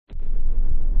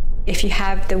If you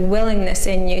have the willingness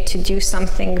in you to do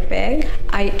something big,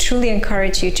 I truly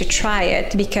encourage you to try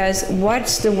it, because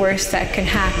what's the worst that can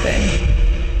happen?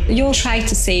 You'll try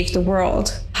to save the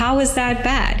world. How is that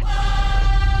bad?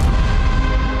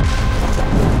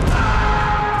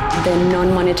 The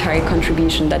non-monetary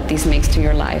contribution that this makes to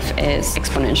your life is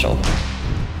exponential.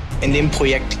 In dem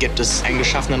Projekt gibt es einen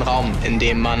geschaffenen Raum, in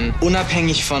dem man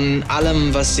unabhängig von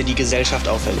allem, was dir die Gesellschaft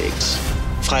auferlegt,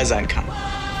 frei sein kann.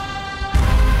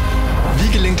 Wie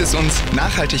gelingt es uns,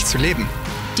 nachhaltig zu leben?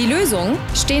 Die Lösungen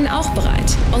stehen auch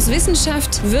bereit. Aus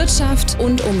Wissenschaft, Wirtschaft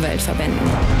und Umweltverbänden.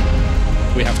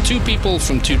 We have two people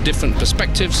from two different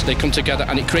perspectives. They come together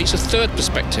and it creates a third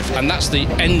perspective. And that's the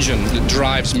engine that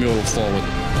drives Mural forward.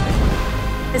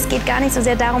 Es geht gar nicht so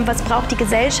sehr darum, was braucht die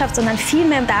Gesellschaft, sondern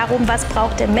vielmehr darum, was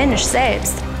braucht der Mensch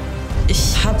selbst.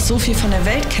 Ich habe so viel von der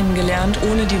Welt kennengelernt,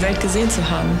 ohne die Welt gesehen zu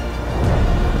haben.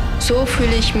 So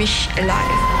fühle ich mich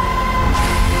alive.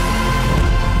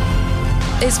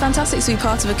 It's fantastic to be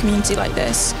part of a community like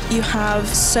this. You have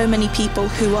so many people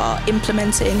who are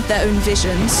implementing their own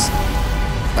visions.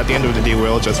 At the end of the day,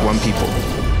 we're all just one people.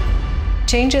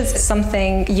 Change is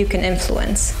something you can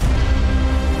influence.